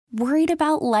Worried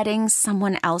about letting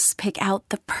someone else pick out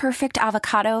the perfect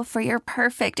avocado for your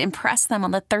perfect impress them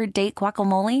on the third date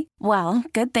guacamole? Well,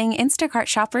 good thing Instacart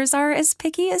shoppers are as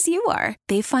picky as you are.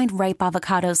 They find ripe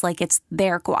avocados like it's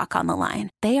their guac on the line.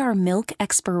 They are milk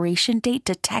expiration date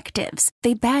detectives.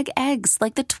 They bag eggs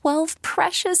like the 12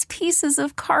 precious pieces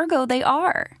of cargo they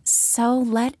are. So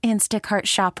let Instacart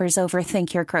shoppers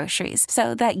overthink your groceries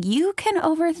so that you can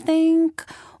overthink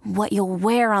what you'll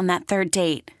wear on that third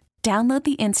date. Download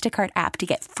the Instacart app to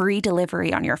get free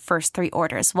delivery on your first 3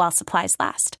 orders while supplies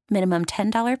last. Minimum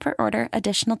 $10 per order.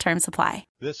 Additional terms apply.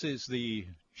 This is the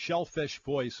shellfish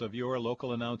voice of your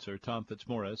local announcer, Tom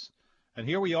Fitzmaurice. And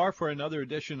here we are for another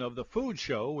edition of the Food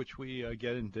Show, which we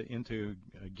get into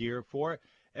gear for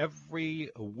every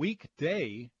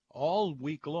weekday, all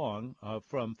week long,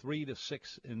 from 3 to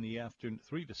 6 in the afternoon,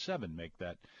 3 to 7, make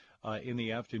that, in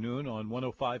the afternoon on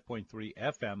 105.3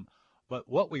 FM. But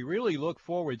what we really look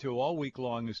forward to all week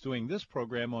long is doing this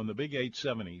program on the Big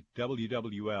 870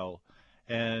 WWL,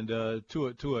 and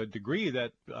to a degree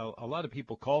that a lot of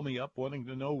people call me up wanting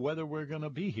to know whether we're going to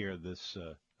be here this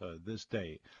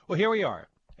day. Well, here we are,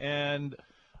 and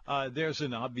there's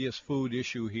an obvious food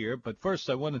issue here. But first,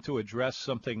 I wanted to address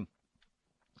something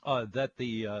that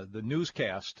the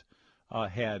newscast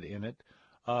had in it.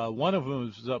 One of them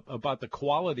was about the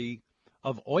quality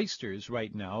of oysters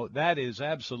right now. That is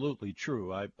absolutely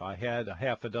true. I had a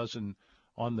half a dozen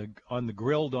on the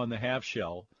grilled on the half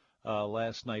shell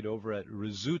last night over at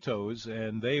Rizzuto's,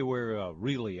 and they were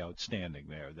really outstanding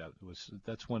there.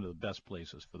 That's one of the best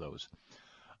places for those.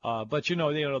 But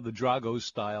the Drago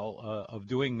style of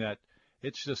doing that,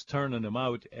 it's just turning them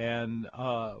out. And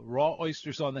raw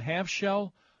oysters on the half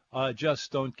shell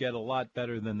just don't get a lot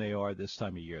better than they are this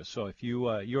time of year. So if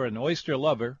you're an oyster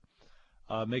lover,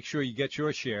 make sure you get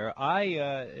your share.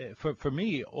 For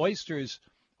me, oysters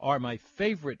are my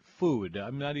favorite food.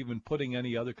 I'm not even putting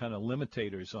any other kind of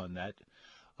limitators on that,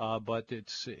 but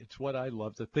it's what I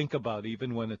love to think about,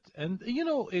 even when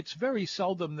it's very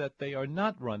seldom that they are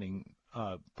not running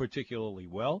particularly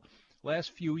well.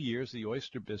 Last few years, the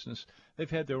oyster business,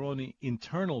 they've had their own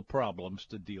internal problems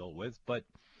to deal with, but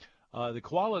the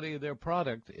quality of their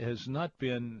product has not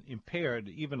been impaired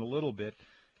even a little bit.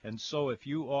 And so if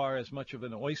you are as much of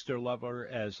an oyster lover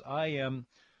as I am,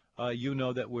 you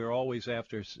know that we're always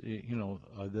after,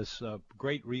 this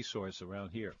great resource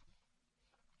around here.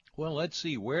 Well, let's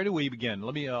see. Where do we begin?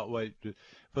 Let me,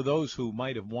 for those who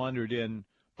might have wandered in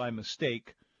by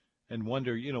mistake and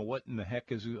wonder, what in the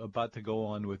heck is about to go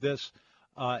on with this,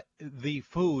 the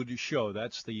food show,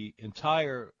 that's the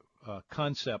entire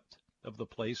concept of the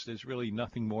place. There's really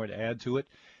nothing more to add to it.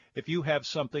 If you have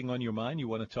something on your mind you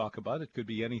want to talk about, it could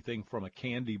be anything from a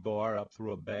candy bar up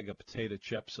through a bag of potato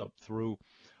chips, up through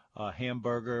a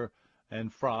hamburger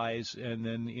and fries, and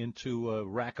then into a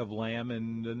rack of lamb,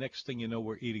 and the next thing you know,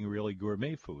 we're eating really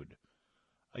gourmet food.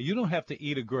 You don't have to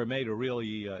eat a gourmet to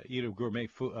really eat a gourmet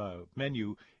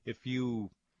menu if you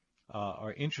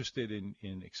are interested in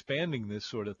expanding this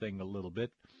sort of thing a little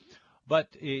bit.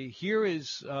 But here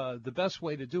is the best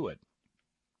way to do it.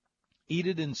 Eat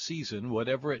it in season,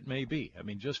 whatever it may be. I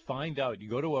mean, just find out. You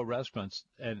go to a restaurant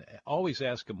and always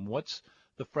ask them, what's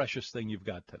the freshest thing you've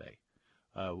got today?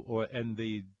 And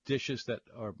the dishes that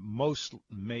are most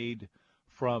made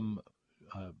from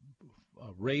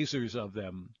raisers of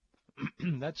them,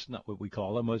 that's not what we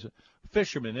call them, was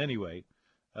fishermen anyway.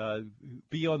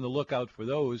 Be on the lookout for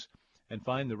those and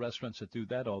find the restaurants that do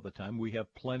that all the time. We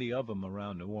have plenty of them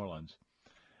around New Orleans.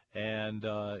 And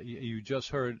you just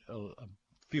heard a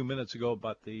few minutes ago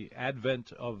about the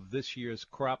advent of this year's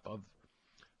crop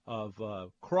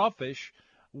of crawfish,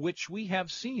 which we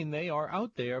have seen. They are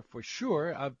out there for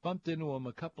sure. I've bumped into them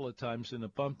a couple of times in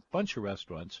a bunch of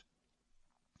restaurants.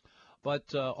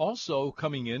 But also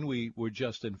coming in, we were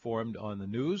just informed on the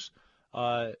news,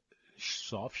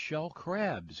 soft shell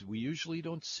crabs. We usually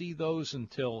don't see those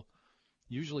until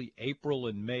usually April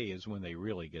and May is when they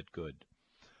really get good.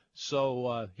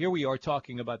 So here we are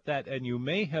talking about that, and you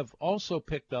may have also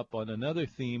picked up on another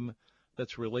theme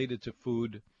that's related to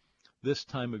food this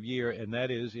time of year, and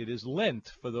that is it is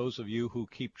Lent for those of you who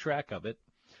keep track of it.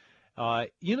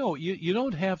 You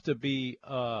don't have to be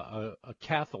a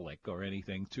Catholic or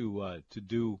anything to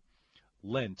do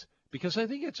Lent, because I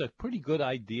think it's a pretty good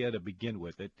idea to begin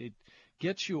with. It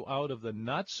gets you out of the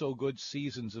not-so-good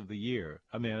seasons of the year.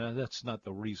 I mean, that's not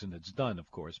the reason it's done,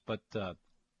 of course, but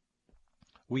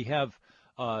we have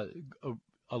a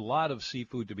lot of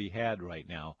seafood to be had right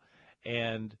now,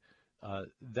 and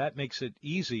that makes it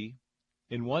easy,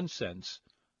 in one sense,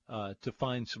 to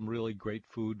find some really great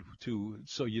food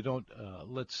so you don't,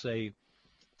 let's say,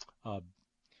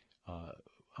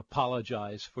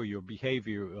 apologize for your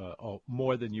behavior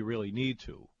more than you really need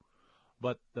to.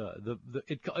 But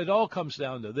it all comes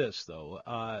down to this,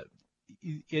 though.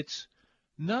 It's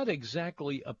not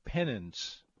exactly a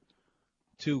penance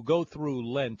to go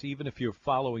through Lent, even if you're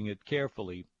following it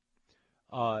carefully,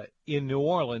 in New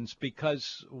Orleans,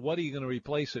 because what are you going to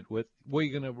replace it with? Well,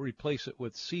 you're going to replace it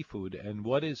with seafood. And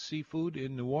what is seafood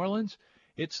in New Orleans?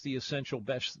 It's the essential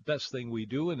best thing we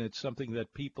do, and it's something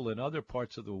that people in other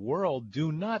parts of the world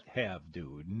do not have,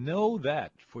 do. Know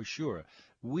that for sure.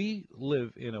 We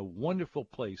live in a wonderful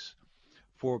place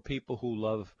for people who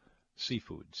love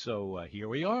seafood. So here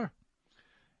we are.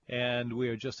 And we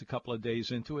are just a couple of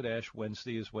days into it. Ash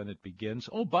Wednesday is when it begins.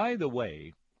 Oh, by the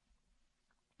way,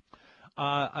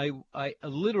 I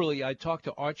talked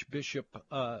to Archbishop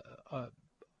the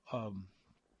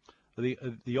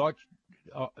Arch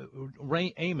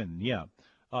Amon, yeah,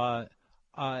 at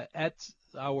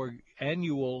our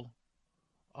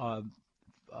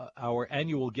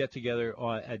annual get together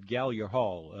at Gallier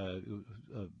Hall.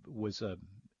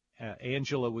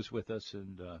 Angela was with us,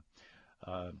 and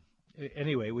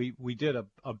anyway, we did a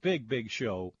big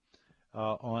show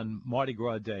on Mardi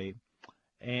Gras Day.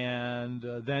 And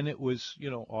then it was,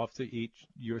 off to eat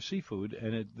your seafood,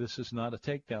 and this is not a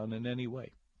takedown in any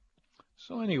way.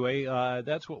 So anyway,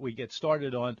 that's what we get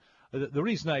started on. The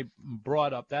reason I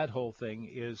brought up that whole thing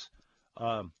is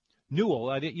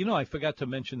Newell. I forgot to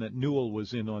mention that Newell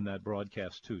was in on that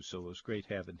broadcast too, so it was great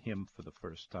having him for the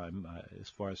first time, as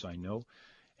far as I know.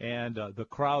 And the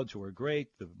crowds were great.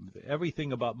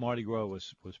 Everything about Mardi Gras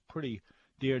was pretty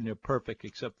dear near perfect,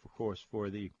 except, of course,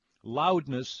 for the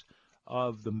loudness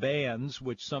of the bands,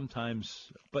 which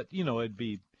sometimes, but it'd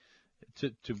be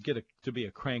to be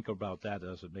a crank about that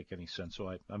doesn't make any sense.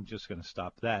 So I'm just going to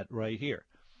stop that right here.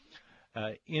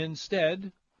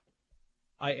 Instead,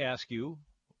 I ask you,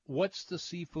 what's the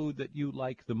seafood that you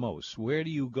like the most? Where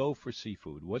do you go for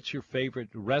seafood? What's your favorite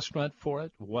restaurant for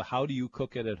it? How do you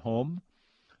cook it at home?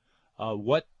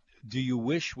 What do you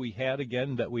wish we had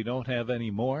again that we don't have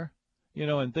anymore?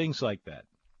 And things like that.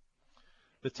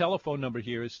 The telephone number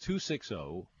here is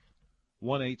 260-1870,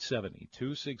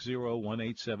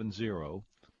 260-1870.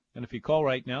 And if you call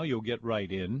right now, you'll get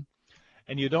right in.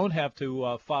 And you don't have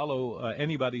to follow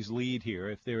anybody's lead here.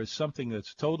 If there is something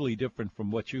that's totally different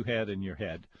from what you had in your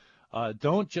head,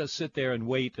 don't just sit there and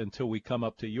wait until we come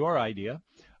up to your idea.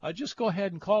 Just go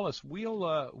ahead and call us.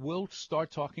 We'll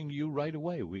start talking to you right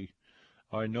away. We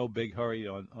are in no big hurry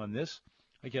on this.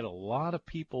 I get a lot of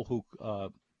people who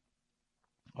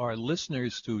are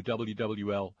listeners to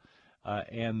WWL,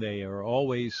 and they are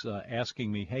always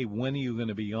asking me, hey, when are you going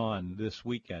to be on this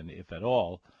weekend, if at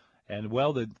all? And,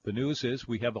 well, the news is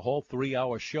we have a whole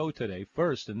 3-hour show today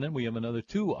first, and then we have another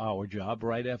 2-hour job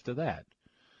right after that.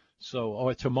 So,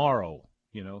 or tomorrow,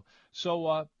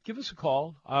 So give us a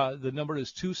call. The number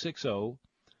is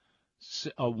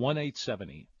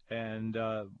 260-1870. And,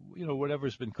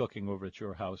 whatever's been cooking over at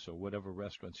your house or whatever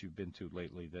restaurants you've been to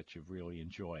lately that you've really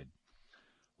enjoyed.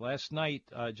 Last night,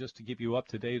 just to keep you up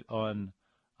to date on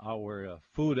our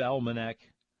food almanac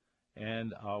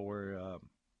and our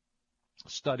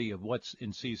study of what's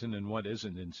in season and what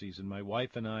isn't in season, my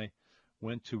wife and I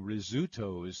went to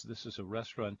Rizzuto's. This is a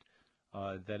restaurant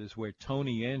that is where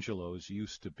Tony Angelo's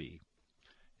used to be.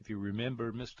 If you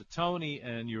remember Mr. Tony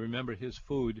and you remember his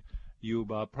food, you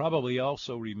probably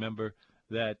also remember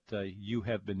that you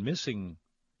have been missing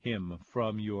him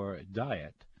from your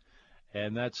diet.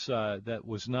 And that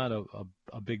was not a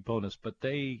big bonus, but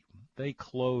they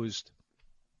closed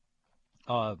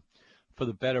for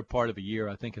the better part of a year.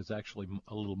 I think it's actually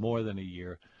a little more than a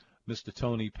year. Mr.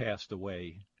 Tony passed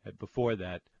away. Before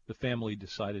that, the family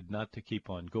decided not to keep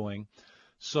on going,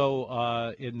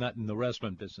 so not in the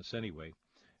restaurant business anyway.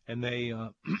 And they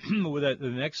the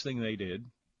next thing they did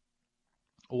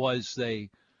was they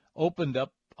opened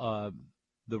up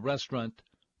the restaurant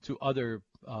to other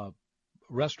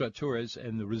restaurateurs,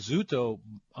 and the Rizzuto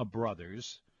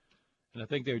brothers, and I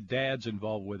think their dad's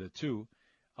involved with it too.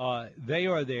 They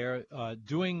are there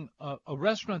doing a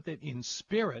restaurant that in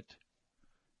spirit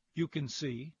you can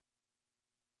see.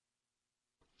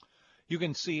 You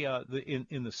can see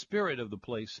in the spirit of the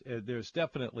place, there's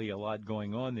definitely a lot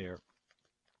going on there.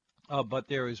 But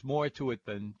there is more to it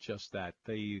than just that.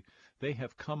 They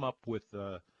have come up with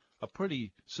a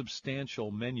pretty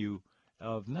substantial menu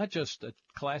of not just a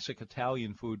classic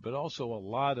Italian food, but also a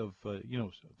lot of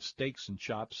steaks and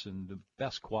chops and the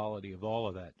best quality of all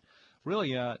of that.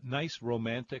 Really a nice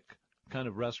romantic kind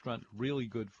of restaurant, really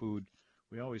good food.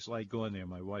 We always like going there.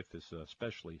 My wife is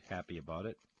especially happy about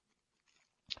it.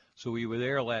 So we were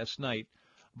there last night.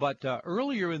 But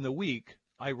earlier in the week,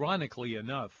 ironically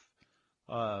enough,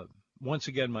 once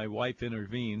again, my wife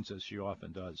intervenes, as she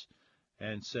often does,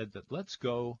 and said that let's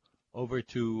go over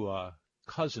to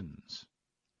Cousins.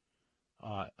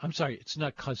 I'm sorry, it's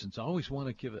not Cousins. I always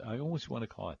want to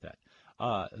call it that.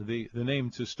 The name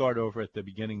to start over at the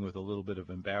beginning with a little bit of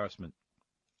embarrassment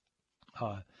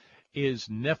is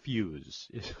Nephews.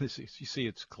 You see,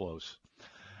 it's close.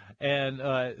 And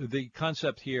the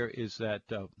concept here is that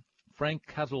Frank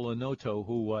Catalanotto,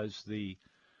 who was the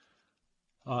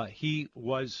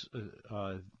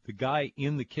guy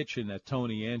in the kitchen at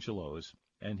Tony Angelo's,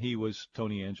 and he was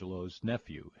Tony Angelo's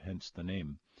nephew, hence the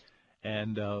name.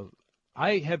 And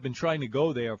I have been trying to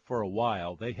go there for a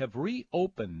while. They have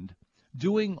reopened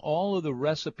doing all of the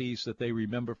recipes that they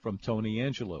remember from Tony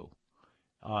Angelo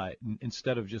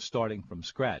instead of just starting from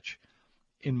scratch.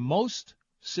 In most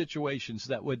situations,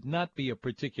 that would not be a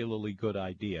particularly good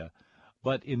idea.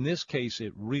 But in this case,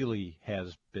 it really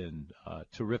has been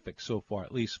terrific so far,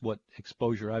 at least what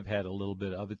exposure I've had a little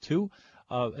bit of it too,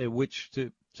 which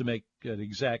to make it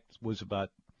exact was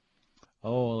about,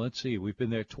 let's see, we've been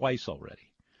there twice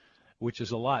already, which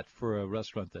is a lot for a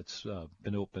restaurant that's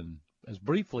been open as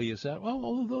briefly as that. Well,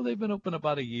 although they've been open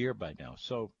about a year by now.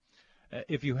 So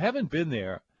if you haven't been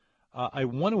there, I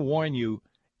want to warn you,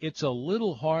 it's a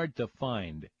little hard to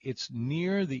find. It's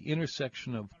near the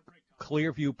intersection of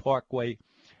Clearview Parkway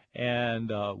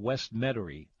and West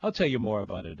Metairie. I'll tell you more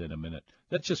about it in a minute.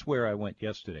 That's just where I went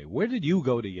yesterday. Where did you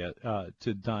go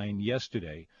to dine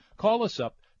yesterday? Call us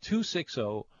up,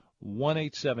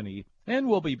 260-1870, and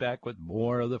we'll be back with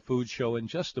more of the Food Show in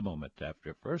just a moment.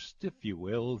 After first, if you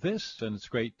will, this, and it's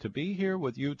great to be here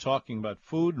with you talking about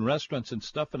food and restaurants and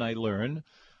stuff, and I learn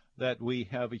that we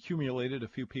have accumulated a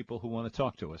few people who want to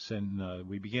talk to us, and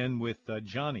we begin with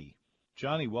Johnny.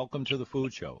 Johnny, welcome to the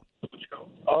Food Show.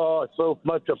 Oh, it's so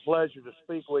much a pleasure to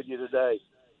speak with you today.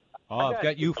 Oh, I've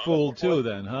got you fooled too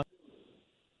then, huh?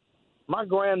 My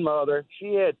grandmother,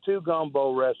 she had 2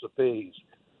 gumbo recipes.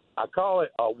 I call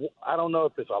it, I don't know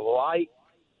if it's a light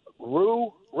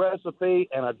roux recipe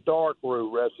and a dark roux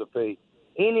recipe.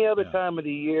 Any other time of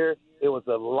the year, it was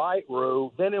a light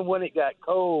roux. Then when it got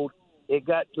cold, it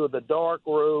got to the dark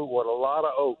roux with a lot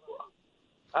of okra.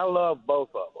 I love both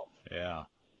of them. Yeah.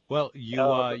 Well,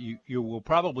 you will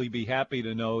probably be happy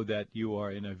to know that you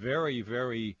are in a very,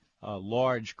 very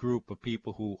large group of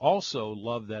people who also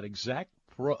love that exact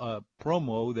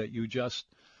promo that you just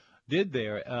did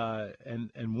there,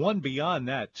 and one beyond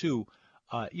that too.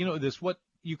 There's what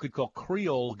you could call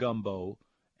Creole gumbo,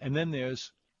 and then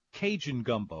there's Cajun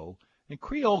gumbo. And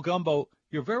Creole gumbo,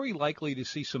 you're very likely to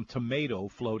see some tomato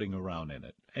floating around in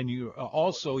it, and you're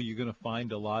going to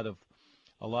find a lot of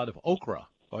okra,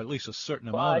 or at least a certain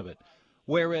amount of it.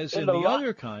 Whereas in the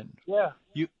other kind,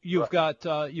 you've got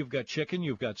chicken,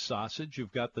 you've got sausage,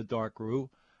 you've got the dark roux,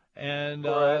 and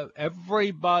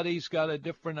everybody's got a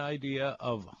different idea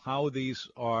of how these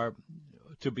are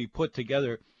to be put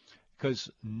together, because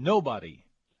nobody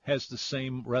has the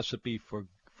same recipe for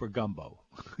gumbo.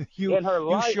 You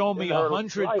show me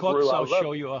 100 cooks, I'll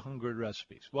show you 100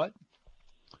 recipes. What?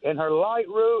 In her light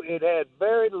roux, it had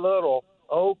very little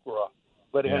okra.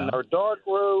 But in her dark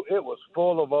roux, it was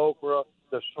full of okra,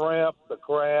 the shrimp, the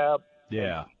crab,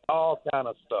 all kind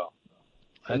of stuff.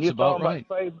 That's about right.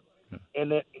 And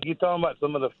then you're talking about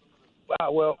some of the, I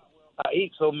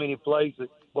eat so many places,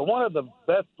 but one of the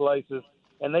best places,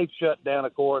 and they've shut down,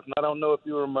 of course, and I don't know if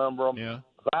you remember them,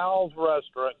 Val's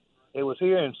Restaurant. It was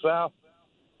here in South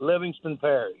Livingston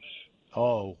Parish.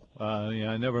 Oh,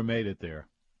 I never made it there.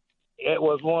 It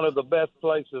was one of the best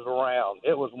places around.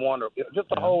 It was wonderful. Just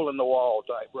a hole-in-the-wall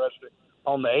type restaurant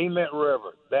on the Ament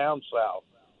River down south.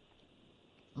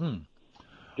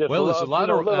 There's a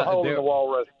lot of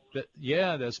hole-in-the-wall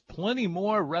restaurants. There's plenty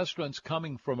more restaurants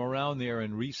coming from around there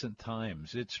in recent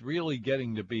times. It's really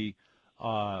getting to be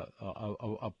an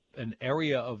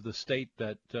area of the state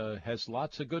that has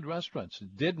lots of good restaurants.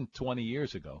 It didn't 20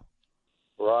 years ago.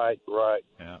 Right.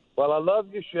 Yeah. Well, I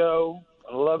love your show.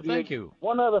 I love you. Thank you.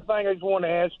 One other thing I just want to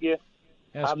ask you.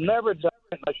 I've never done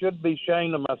it. I should be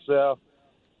ashamed of myself.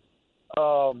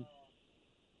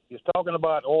 You're talking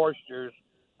about oysters.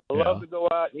 I love to go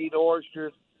out and eat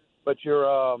oysters, but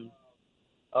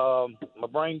my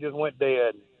brain just went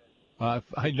dead. I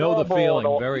know the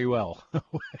feeling very well.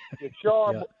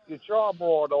 Your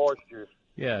charbroiled oysters.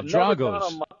 Yeah, I've Dragos. never done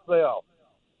them myself.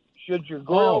 Should your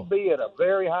grill be at a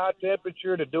very high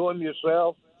temperature to do them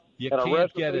yourself? You and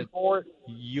can't get it. For it?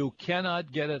 You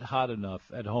cannot get it hot enough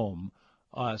at home.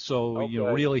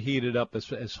 You really heat it up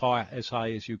as high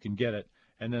as you can get it,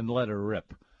 and then let it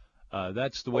rip.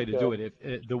 That's the way to do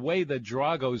it. The way that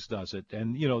Dragos does it,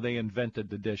 and they invented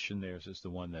the dish, and theirs is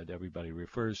the one that everybody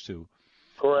refers to.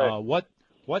 Correct.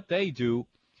 what they do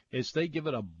is they give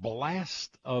it a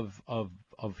blast of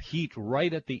heat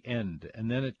right at the end, and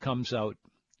then it comes out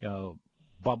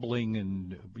bubbling,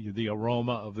 and the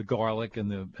aroma of the garlic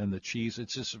and the cheese.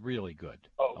 It's just really good.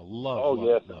 I love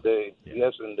yes, love indeed. it. Yeah.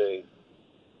 Yes, indeed.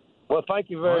 Well, thank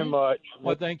you very much.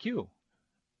 Well, thank you.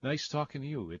 Nice talking to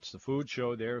you. It's the Food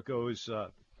Show. There goes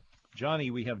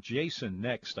Johnny. We have Jason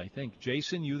next, I think.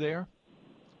 Jason, you there?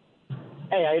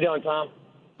 Hey, how you doing, Tom?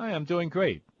 Hi, I'm doing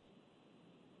great.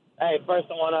 Hey, first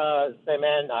I want to say,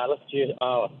 man, I listen to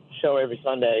your show every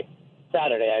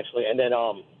Saturday actually, and then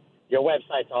your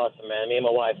website's awesome, man. Me and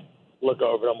my wife look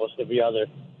over it almost every other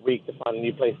week to find a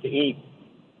new place to eat.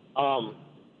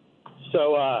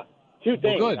 So two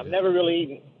things. Well, good. I've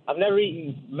never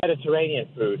eaten Mediterranean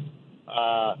food.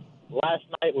 Last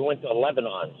night we went to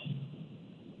Lebanon's,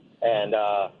 and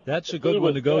that's a good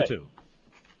one to go to.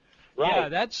 Right. Yeah,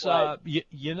 that's right.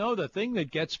 you know, the thing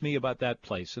that gets me about that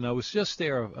place, and I was just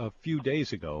there a few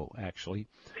days ago actually,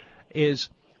 is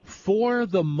for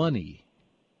the money,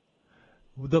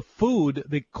 the food,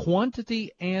 the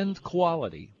quantity and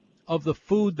quality of the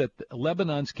food that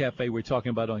Lebanon's Cafe we're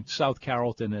talking about on South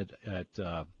Carrollton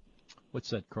at what's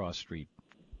that cross street?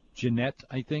 Jeanette,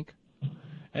 I think.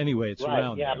 Anyway, it's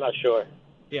around there. I'm not sure.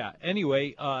 Yeah.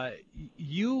 Anyway,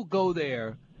 you go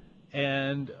there,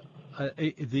 and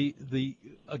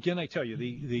again, I tell you,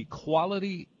 the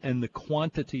quality and the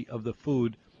quantity of the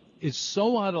food is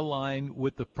so out of line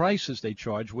with the prices they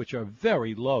charge, which are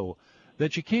very low,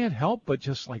 that you can't help but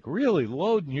just like really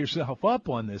loading yourself up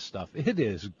on this stuff. It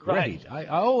is great. Right.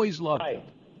 I always loved it.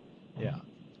 Yeah.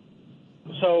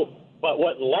 So, but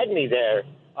what led me there,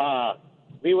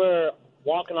 we were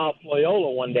walking off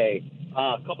Loyola one day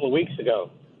a couple of weeks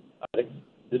ago to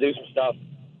do some stuff.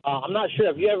 I'm not sure.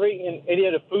 Have you ever eaten any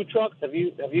of the food trucks? Have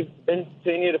you been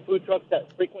to any of the food trucks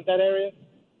that frequent that area?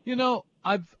 You know,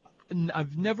 I've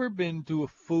never been to a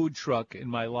food truck in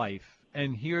my life,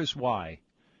 and here's why.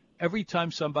 Every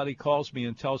time somebody calls me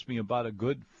and tells me about a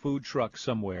good food truck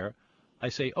somewhere, I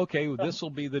say, okay, well, this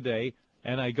will be the day,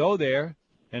 and I go there,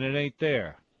 and it ain't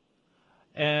there.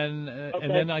 And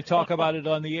then I talk about it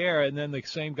on the air, and then the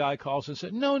same guy calls and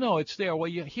says, no, it's there. Well,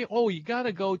 you got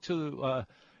to go to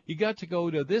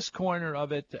this corner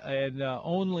of it, and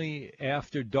only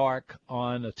after dark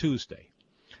on a Tuesday.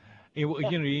 You know,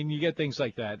 and you get things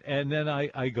like that. And then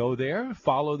I go there,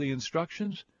 follow the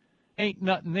instructions, ain't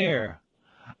nothing there.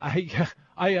 I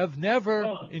have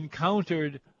never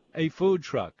encountered a food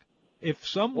truck. If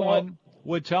someone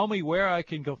would tell me where I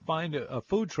can go find a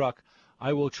food truck,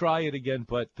 I will try it again,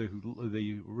 but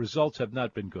the results have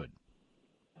not been good.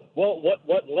 Well,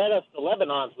 what led us to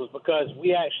Lebanon's was because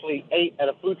we actually ate at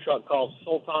a food truck called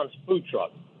Sultan's Food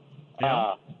Truck.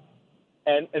 Yeah.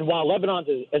 And while Lebanon's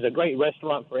is a great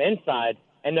restaurant for inside,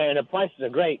 and the prices are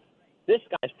great, this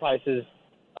guy's prices,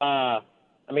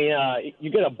 you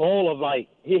get a bowl of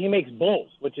he makes bowls,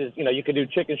 which is, you could do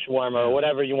chicken shawarma or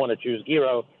whatever you want to choose,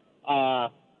 gyro.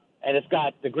 And it's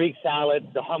got the Greek salad,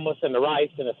 the hummus, and the rice,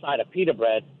 and a side of pita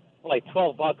bread for like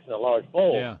 $12 in a large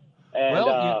bowl. Yeah.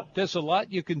 And, there's a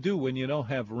lot you can do when you don't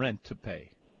have rent to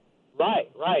pay. Right.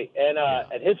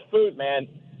 And his food, man,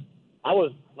 I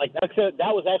was like, that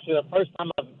was actually the first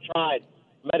time I've tried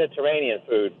Mediterranean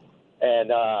food, and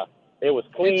it was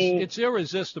clean. It's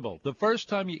irresistible. The first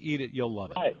time you eat it, you'll love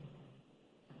it.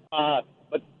 Right.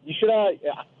 But you should.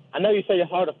 I know you say it's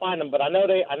hard to find them, but I know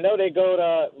they go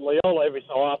to Loyola every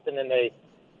so often,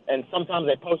 and sometimes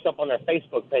they post up on their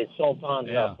Facebook page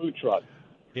Sultan's food truck.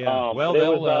 Yeah.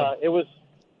 It was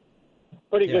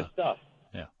pretty good stuff.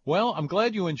 Yeah. Well, I'm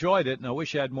glad you enjoyed it, and I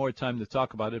wish I had more time to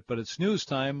talk about it, but it's news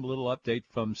time, a little update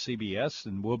from CBS,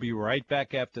 and we'll be right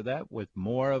back after that with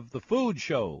more of the Food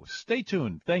Show. Stay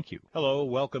tuned. Thank you. Hello,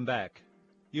 welcome back.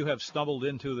 You have stumbled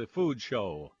into the Food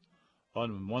Show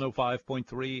on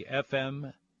 105.3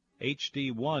 FM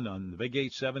HD1 on the Big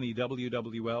 870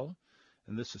 WWL,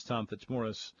 and this is Tom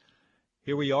Fitzmaurice.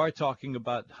 Here we are talking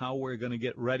about how we're going to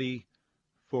get ready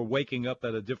for waking up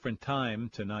at a different time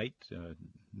tonight.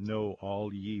 Know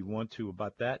all ye want to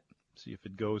about that. See if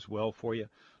it goes well for you.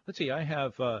 Let's see, I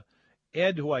have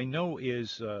Ed, who I know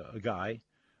is a guy,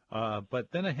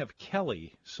 but then I have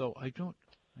Kelly, so I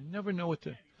never know what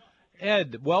to...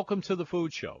 Ed, welcome to the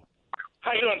Food Show.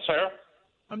 How you doing, sir?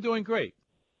 I'm doing great.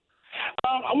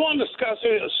 I want to discuss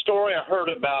a story I heard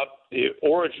about the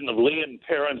origin of Lee and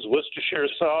Perrin's Worcestershire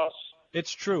sauce.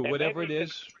 It's true, whatever it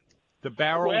is. The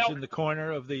barrels in the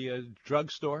corner of the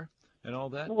drugstore and all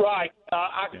that? Right.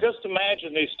 I can just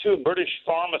imagine these two British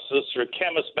pharmacists or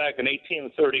chemists back in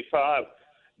 1835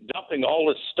 dumping all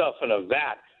this stuff in a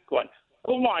vat, going,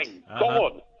 oh, my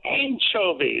God,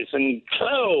 anchovies and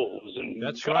cloves and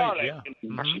That's garlic. right, yeah. And,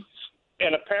 Mm-hmm.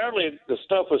 and apparently the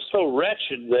stuff was so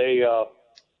wretched they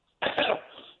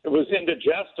it was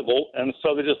indigestible, and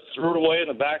so they just threw it away in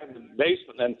the back of the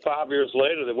basement. And then 5 years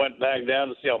later, they went back down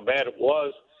to see how bad it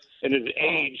was, and it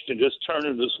aged and just turned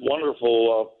into this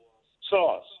wonderful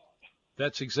sauce.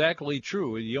 That's exactly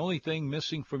true. The only thing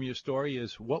missing from your story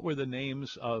is what were the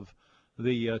names of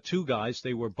the two guys?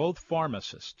 They were both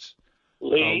pharmacists.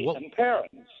 Lee and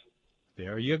Perrins.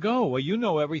 There you go. Well, you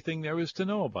know everything there is to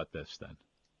know about this then.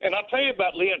 And I'll tell you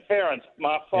about Lee and Perrins.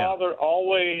 My father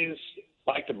always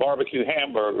liked to barbecue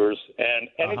hamburgers, and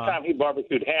anytime he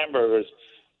barbecued hamburgers,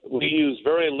 we used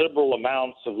very liberal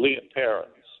amounts of Lee and Perrins.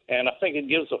 And I think it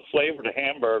gives a flavor to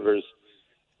hamburgers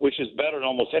which is better than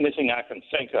almost anything I can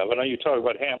think of. I know you talk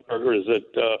about hamburgers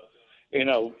that,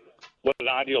 what an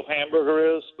ideal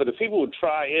hamburger is, but if people would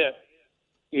try it,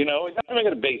 you're not going to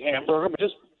get a big hamburger, but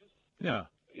just,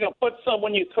 put some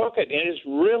when you cook it, and it's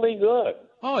really good.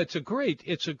 Oh, it's a great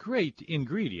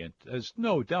ingredient. There's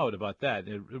no doubt about that.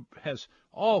 It has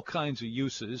all kinds of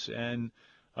uses, and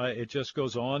it just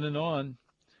goes on and on.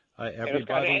 And it's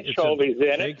got anchovies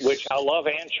in it, which I love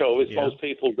anchovies. Yeah. Most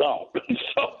people don't.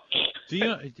 Do you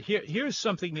know, here's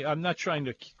something. I'm not trying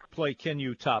to play Can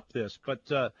You Top This, but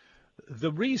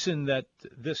the reason that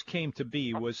this came to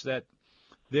be was that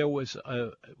there was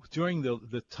during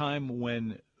the time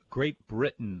when Great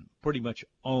Britain pretty much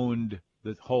owned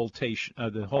the whole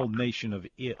nation of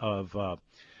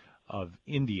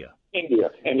India. India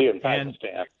and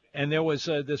Pakistan. And there was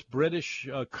this British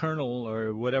colonel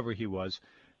or whatever he was,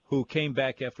 who came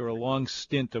back after a long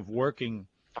stint of working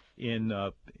in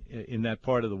that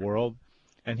part of the world,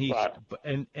 and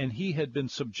he had been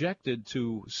subjected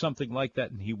to something like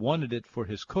that, and he wanted it for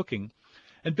his cooking,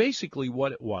 and basically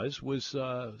what it was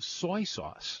soy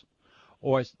sauce,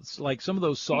 or like some of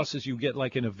those sauces you get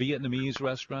like in a Vietnamese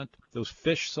restaurant, those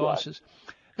fish sauces.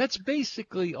 Right. That's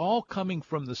basically all coming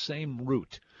from the same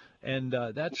root, and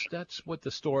that's what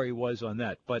the story was on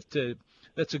that. But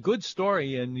that's a good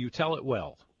story, and you tell it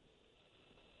well.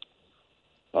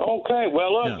 Okay,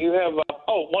 well, look, you have.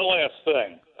 One last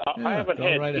thing. I haven't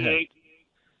had V8.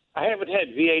 I haven't had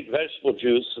V8 vegetable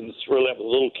juice since really I was a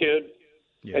little kid,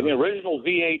 and the original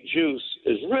V8 juice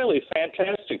is really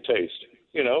fantastic tasting.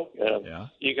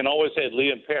 You can always add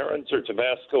Lee and Perrins or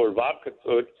Tabasco or vodka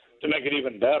to it to make it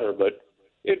even better, but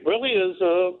it really is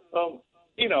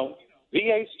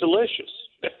V8's delicious.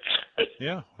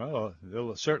 Yeah, well, there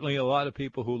are certainly a lot of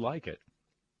people who like it.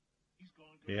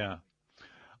 Yeah.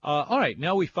 All right,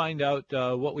 now we find out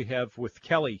what we have with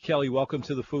Kelly. Kelly, welcome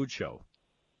to the Food Show.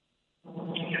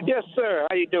 Yes, sir.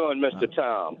 How you doing, Mr.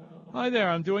 Tom? Hi there.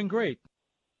 I'm doing great.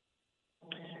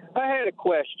 I had a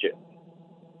question.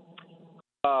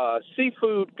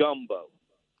 Seafood gumbo.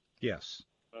 Yes.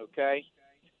 Okay.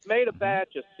 Made a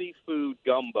batch of seafood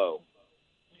gumbo,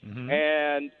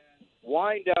 and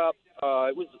wind up.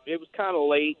 It was kind of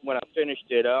late when I finished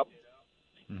it up,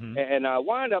 and I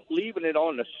wound up leaving it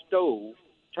on the stove.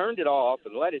 Turned it off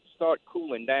and let it start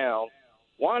cooling down.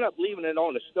 Wound up leaving it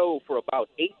on the stove for about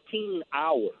 18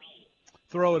 hours.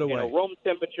 Throw it away. At a room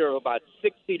temperature of about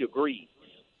 60 degrees.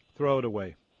 Throw it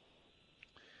away.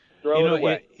 Throw it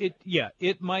away.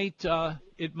 It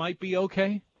might be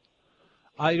okay.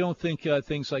 I don't think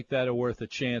things like that are worth a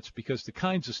chance, because the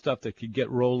kinds of stuff that could get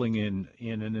rolling in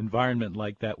an environment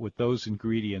like that with those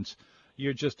ingredients,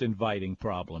 you're just inviting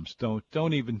problems.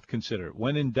 Don't even consider it.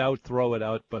 When in doubt, throw it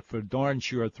out, but for darn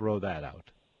sure, throw that out.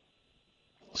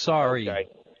 Sorry. Okay.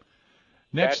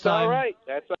 Next time, all right.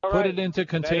 That's all put right. it into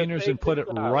containers and put it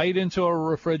right into a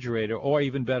refrigerator, or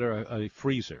even better, a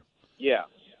freezer. Yeah.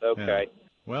 Okay. Yeah.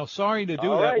 Well, sorry to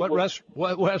do all that. Right.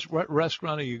 What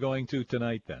restaurant are you going to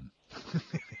tonight then?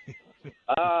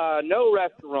 No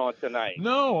restaurant tonight.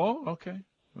 No. Oh, okay.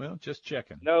 Well, just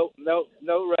checking. No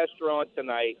restaurant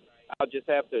tonight. I'll just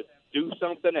have to do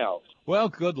something else. Well,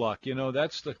 good luck.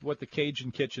 That's what the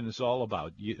Cajun Kitchen is all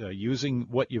about, using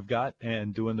what you've got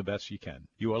and doing the best you can.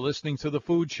 You are listening to The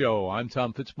Food Show. I'm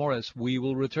Tom Fitzmaurice. We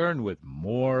will return with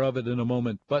more of it in a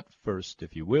moment. But first,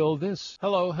 if you will, this.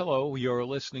 Hello. You're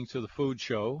listening to The Food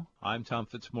Show. I'm Tom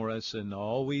Fitzmaurice, and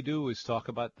all we do is talk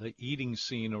about the eating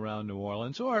scene around New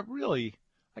Orleans, or really,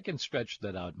 I can stretch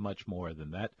that out much more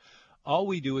than that. All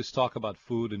we do is talk about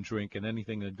food and drink and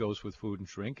anything that goes with food and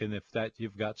drink. And if that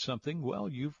you've got something, well,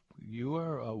 you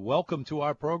are welcome to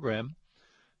our program.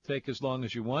 Take as long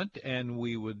as you want, and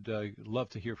we would love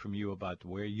to hear from you about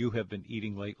where you have been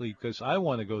eating lately, because I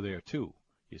want to go there too,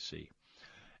 you see.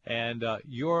 And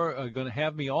you're going to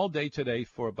have me all day today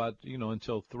for about,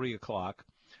 until 3 o'clock.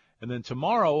 And then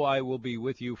tomorrow I will be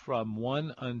with you from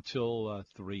 1 until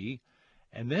 3.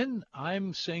 And then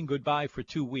I'm saying goodbye for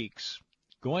 2 weeks,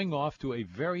 going off to a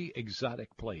very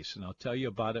exotic place, and I'll tell you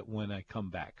about it when I come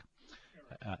back.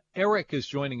 Eric is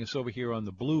joining us over here on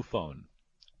the blue phone.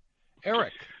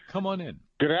 Eric, come on in.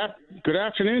 Good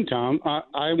afternoon, Tom.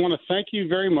 I want to thank you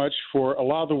very much for a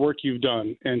lot of the work you've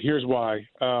done, and here's why.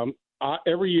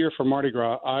 Every year for Mardi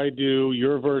Gras, I do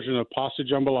your version of pasta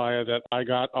jambalaya that I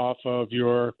got off of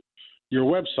your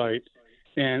website,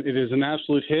 and it is an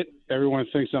absolute hit. Everyone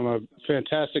thinks I'm a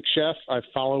fantastic chef. I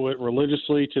follow it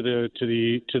religiously to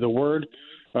the word.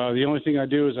 The only thing I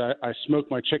do is I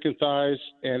smoke my chicken thighs,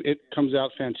 and it comes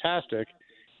out fantastic.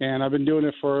 And I've been doing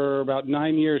it for about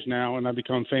 9 years now, and I've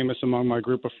become famous among my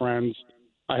group of friends.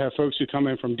 I have folks who come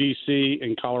in from D.C.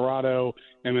 and Colorado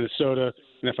and Minnesota,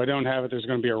 and if I don't have it, there's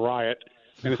going to be a riot.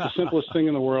 And it's the simplest thing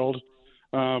in the world.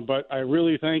 But I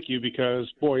really thank you because,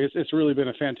 boy, it's really been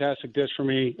a fantastic dish for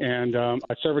me. And I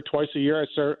serve it twice a year.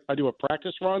 I do a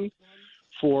practice run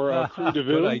for Crew de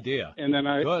Vue. Good idea. And then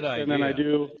I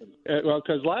do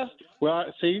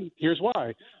here's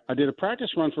why. I did a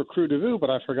practice run for Crew de Vue, but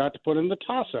I forgot to put in the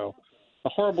tasso. A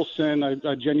horrible sin. I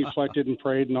genuflected and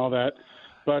prayed and all that.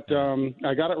 But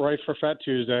I got it right for Fat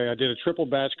Tuesday. I did a triple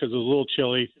batch because it was a little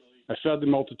chilly. I fed the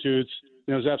multitudes,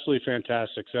 and it was absolutely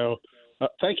fantastic. So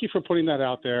thank you for putting that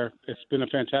out there. It's been a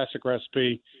fantastic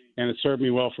recipe, and it served me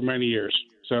well for many years.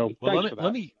 So thanks for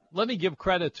that. Let me give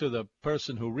credit to the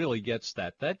person who really gets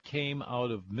that. That came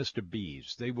out of Mr.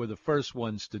 B's. They were the first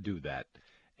ones to do that.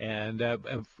 And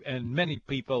many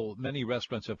people, many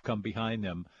restaurants have come behind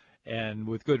them, and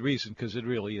with good reason, because it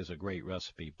really is a great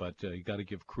recipe. But you got to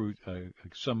give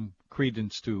some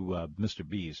credence to Mr.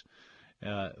 B's.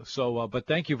 But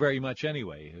thank you very much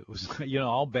anyway. It was,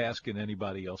 I'll bask in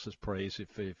anybody else's praise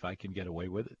if I can get away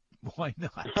with it. Why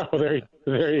not? Oh,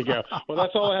 there you go. Well,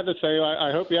 that's all I have to say.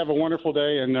 I hope you have a wonderful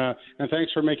day, and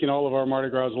thanks for making all of our Mardi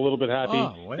Gras a little bit happy.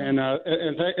 Oh, well. And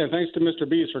thanks to Mr.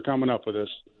 B's for coming up with this.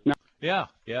 Now, Yeah.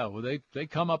 Well, they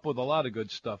come up with a lot of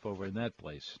good stuff over in that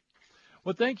place.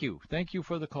 Well, thank you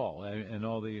for the call and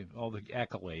all the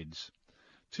accolades.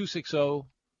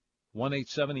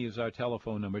 260-1870 is our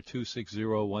telephone number.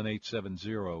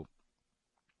 260-1870.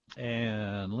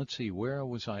 And let's see, where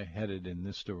was I headed in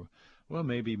this story? Well,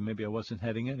 maybe I wasn't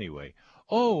heading anyway.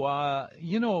 Oh,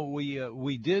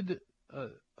 we did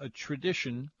a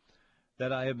tradition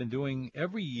that I have been doing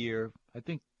every year. I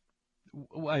think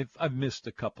I've missed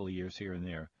a couple of years here and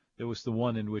there. There was the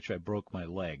one in which I broke my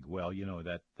leg. Well,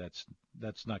 that's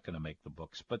not going to make the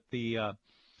books. But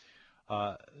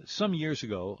some years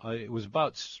ago, it was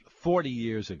about 40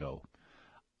 years ago,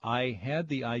 I had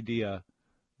the idea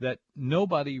that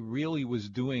nobody really was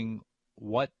doing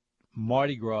what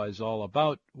Mardi Gras is all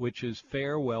about, which is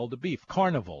farewell to beef,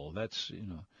 carnival.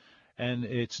 And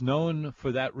it's known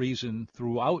for that reason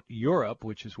throughout Europe,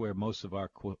 which is where most of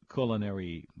our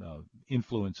culinary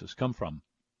influences come from.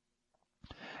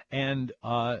 And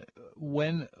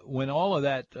when all of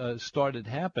that started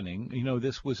happening,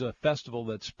 this was a festival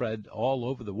that spread all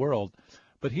over the world.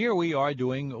 But here we are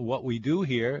doing what we do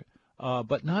here,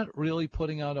 but not really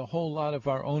putting out a whole lot of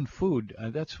our own food.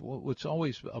 That's what's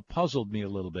always puzzled me a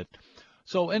little bit.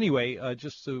 So anyway,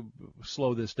 just to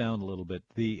slow this down a little bit,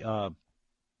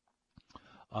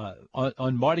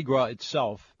 on Mardi Gras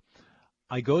itself,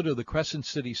 I go to the Crescent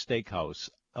City Steakhouse.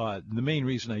 The main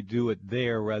reason I do it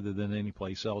there rather than any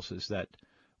place else is that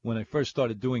when I first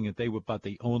started doing it, they were about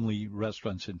the only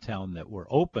restaurants in town that were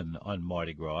open on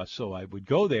Mardi Gras. So I would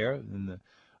go there, and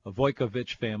the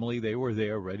Vojkovic family, they were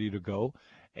there ready to go,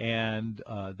 and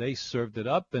they served it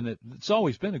up. And it's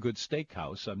always been a good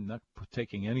steakhouse. I'm not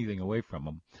taking anything away from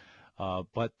them.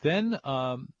 But then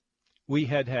we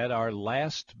had our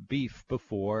last beef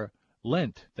before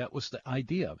Lent. That was the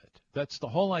idea of it. That's the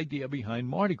whole idea behind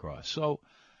Mardi Gras. So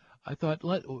I thought,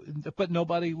 but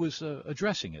nobody was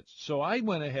addressing it. So I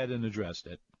went ahead and addressed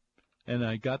it, and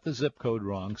I got the zip code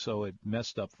wrong, so it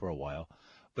messed up for a while.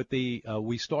 But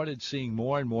we started seeing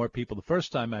more and more people. The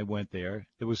first time I went there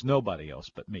was nobody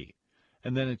else but me.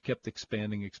 And then it kept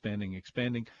expanding.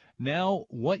 Now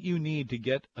what you need to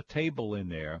get a table in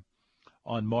there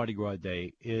on Mardi Gras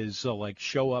Day is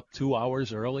show up 2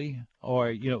 hours early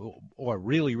or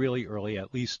really, really early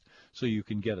at least so you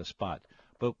can get a spot.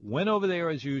 But went over there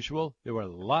as usual. There were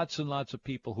lots and lots of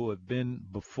people who have been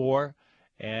before,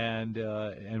 and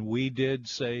we did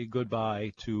say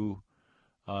goodbye to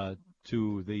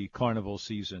the carnival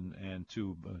season and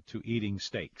to eating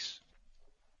steaks.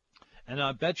 And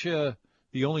I bet you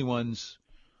the only ones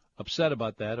upset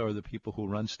about that are the people who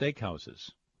run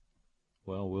steakhouses.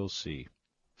 Well, we'll see.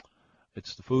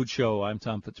 It's the Food Show. I'm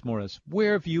Tom Fitzmaurice.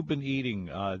 Where have you been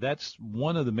eating? That's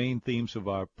one of the main themes of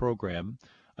our program.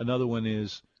 Another one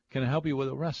is, can I help you with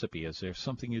a recipe? Is there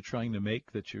something you're trying to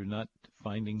make that you're not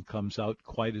finding comes out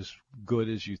quite as good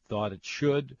as you thought it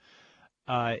should?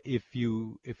 If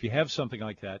you have something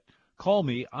like that, call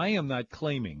me. I am not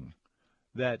claiming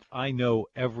that I know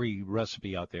every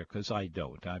recipe out there, because I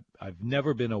don't. I've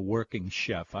never been a working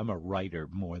chef. I'm a writer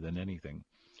more than anything.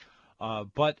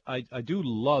 But I do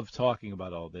love talking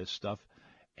about all this stuff.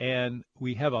 And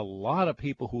we have a lot of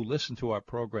people who listen to our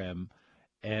program.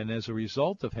 And as a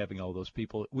result of having all those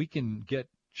people, we can get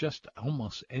just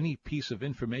almost any piece of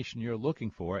information you're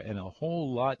looking for, and a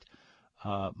whole lot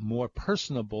more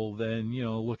personable than,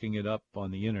 looking it up on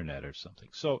the internet or something.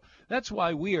 So that's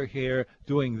why we are here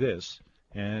doing this.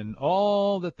 And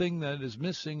all the thing that is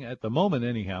missing at the moment,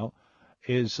 anyhow,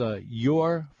 is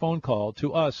your phone call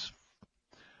to us,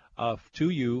 to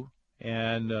you,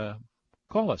 and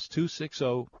call us,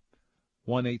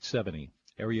 260-1870,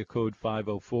 area code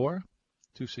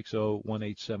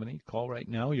 504-260-1870. Call right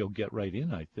now. You'll get right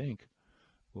in, I think.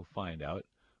 We'll find out.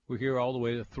 We're here all the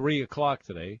way to 3 o'clock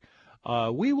today.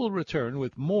 We will return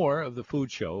with more of the Food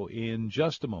Show in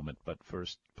just a moment. But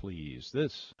first, please,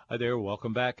 this. Hi there.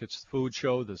 Welcome back. It's the Food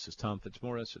Show. This is Tom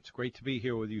Fitzmaurice. It's great to be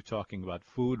here with you talking about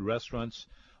food, restaurants,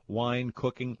 wine,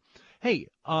 cooking. Hey,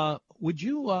 would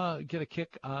you get a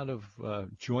kick out of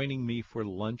joining me for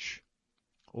lunch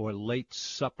or late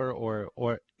supper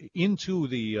or into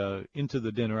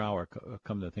the dinner hour,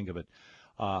 come to think of it?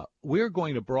 We're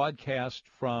going to broadcast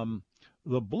from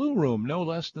the Blue Room, no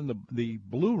less than the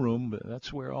Blue Room.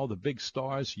 That's where all the big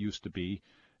stars used to be,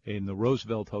 in the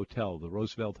Roosevelt Hotel. The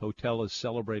Roosevelt Hotel is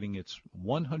celebrating its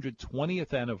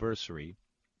 120th anniversary,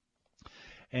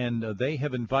 and they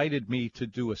have invited me to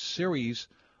do a series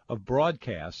of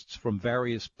broadcasts from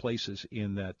various places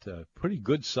in that pretty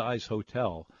good-sized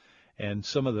hotel, and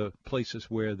some of the places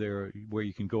where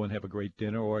you can go and have a great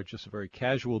dinner, or just a very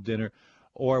casual dinner,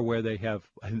 or where they have,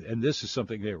 and this is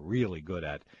something they're really good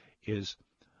at, is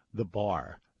the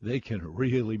bar. They can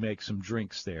really make some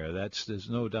drinks there. There's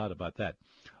no doubt about that.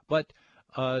 But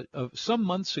some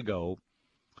months ago,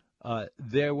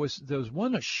 there was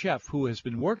a chef who has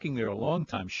been working there a long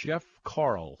time. Chef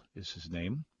Carl is his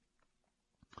name,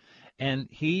 and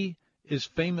he is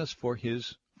famous for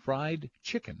his fried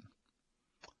chicken.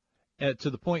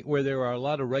 To the point where there are a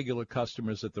lot of regular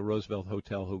customers at the Roosevelt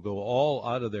Hotel who go all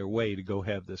out of their way to go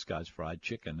have this guy's fried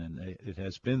chicken, and it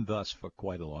has been thus for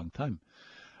quite a long time.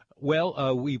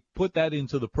 Well, we put that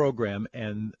into the program,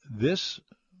 and this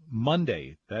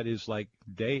Monday, that is like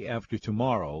day after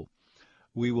tomorrow,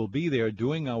 we will be there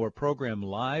doing our program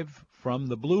live from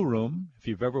the Blue Room. If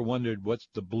you've ever wondered what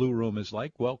the Blue Room is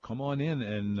like, well, come on in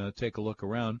and take a look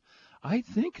around. I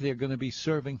think they're going to be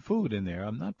serving food in there.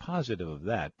 I'm not positive of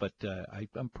that, but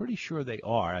I'm pretty sure they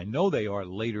are. I know they are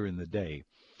later in the day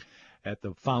at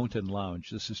the Fountain Lounge.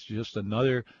 This is just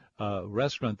another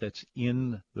restaurant that's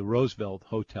in the Roosevelt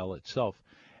Hotel itself.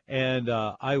 And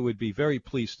I would be very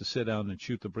pleased to sit down and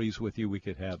shoot the breeze with you. We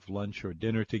could have lunch or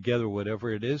dinner together,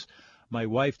 whatever it is. My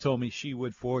wife told me she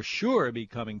would for sure be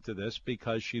coming to this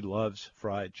because she loves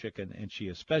fried chicken, and she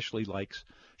especially likes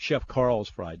Chef Carl's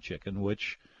fried chicken,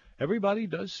 which everybody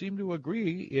does seem to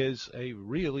agree is a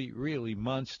really, really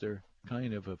monster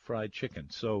kind of a fried chicken.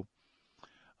 So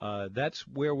that's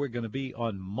where we're going to be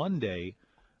on Monday.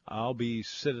 I'll be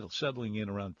settling in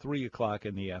around 3 o'clock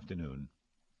in the afternoon,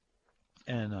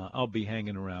 and I'll be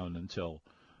hanging around until,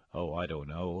 I don't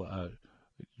know,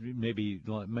 maybe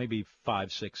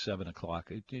 5, 6, 7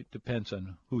 o'clock. It depends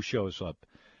on who shows up.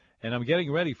 And I'm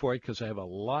getting ready for it because I have a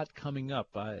lot coming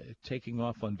up. Taking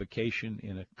off on vacation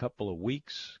in a couple of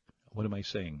weeks. What am I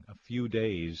saying? A few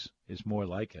days is more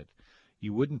like it.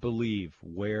 You wouldn't believe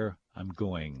where I'm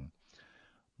going.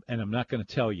 And I'm not going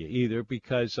to tell you either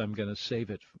because I'm going to save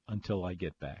it until I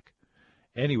get back.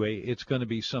 Anyway, it's going to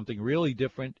be something really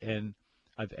different, and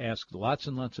I've asked lots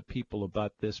and lots of people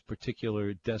about this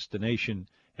particular destination,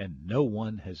 and no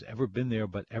one has ever been there,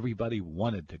 but everybody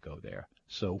wanted to go there.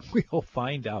 So we'll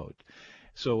find out.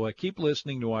 So keep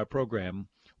listening to our program.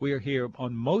 We are here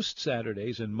on most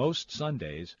Saturdays and most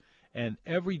Sundays, and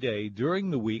every day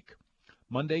during the week,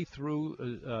 Monday through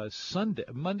 7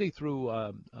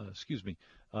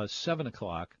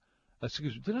 o'clock. I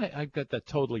got that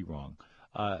totally wrong.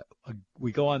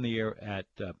 We go on the air at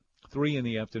 3 in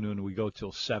the afternoon, and we go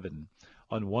till 7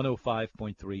 on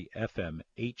 105.3 FM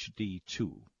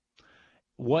HD2.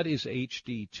 What is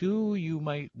HD2, you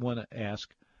might want to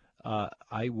ask.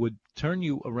 I would turn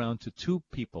you around to two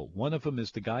people. One of them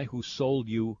is the guy who sold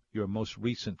you your most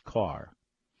recent car.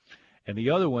 And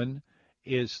the other one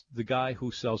is the guy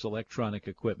who sells electronic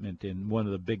equipment in one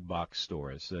of the big box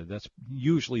stores. That's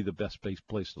usually the best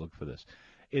place to look for this.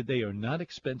 They are not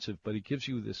expensive, but it gives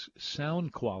you this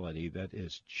sound quality that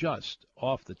is just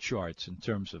off the charts in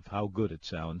terms of how good it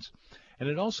sounds. And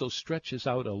it also stretches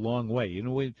out a long way. You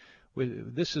know,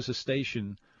 this is a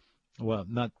station, well,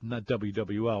 not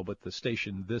WWL, but the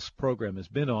station this program has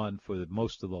been on for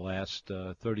most of the last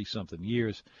 30-something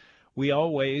years. We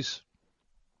always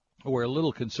were a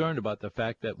little concerned about the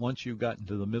fact that once you got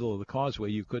into the middle of the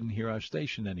causeway, you couldn't hear our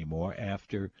station anymore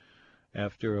after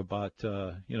about,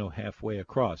 halfway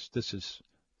across. This is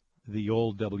the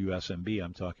old WSMB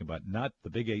I'm talking about, not the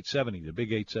big 870. The big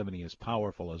 870 is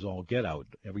powerful as all get out.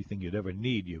 Everything you'd ever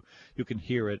need, you can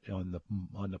hear it on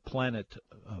the planet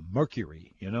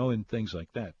Mercury, and things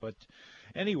like that. But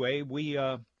anyway, we've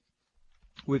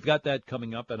got that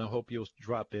coming up, and I hope you'll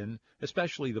drop in,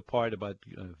 especially the part about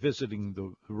visiting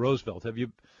the Roosevelt. Have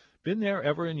you been there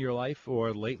ever in your life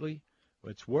or lately?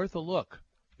 It's worth a look.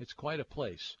 It's quite a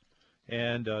place.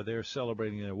 And they're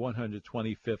celebrating their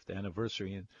 125th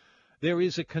anniversary. And there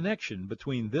is a connection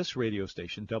between this radio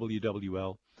station,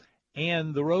 WWL,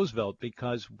 and the Roosevelt,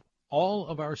 because all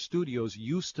of our studios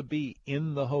used to be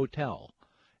in the hotel,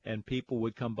 and people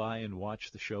would come by and watch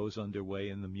the shows underway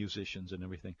and the musicians and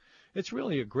everything. It's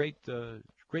really a great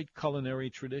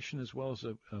culinary tradition, as well as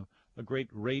a great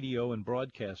radio and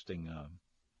broadcasting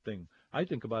thing. I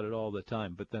think about it all the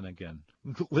time, but then again,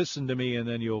 listen to me and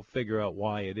then you'll figure out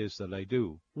why it is that I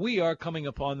do. We are coming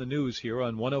upon the news here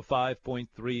on 105.3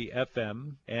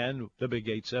 FM and the Big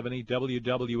 870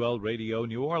 WWL Radio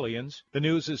New Orleans. The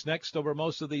news is next over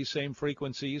most of these same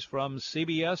frequencies from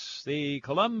CBS, the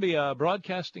Columbia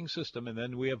Broadcasting System, and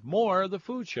then we have more of the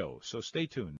Food Show, so stay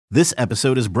tuned. This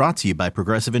episode is brought to you by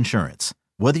Progressive Insurance.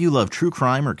 Whether you love true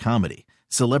crime or comedy,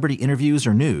 celebrity interviews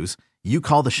or news, you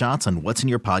call the shots on what's in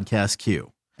your podcast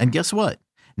queue. And guess what?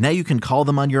 Now you can call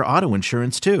them on your auto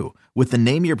insurance too with the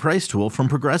Name Your Price tool from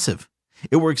Progressive.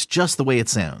 It works just the way it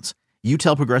sounds. You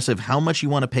tell Progressive how much you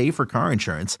want to pay for car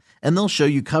insurance, and they'll show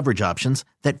you coverage options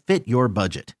that fit your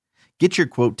budget. Get your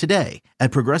quote today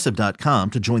at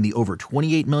Progressive.com to join the over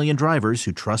 28 million drivers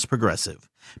who trust Progressive.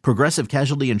 Progressive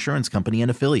Casualty Insurance Company and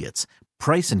Affiliates.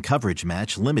 Price and coverage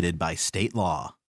match limited by state law.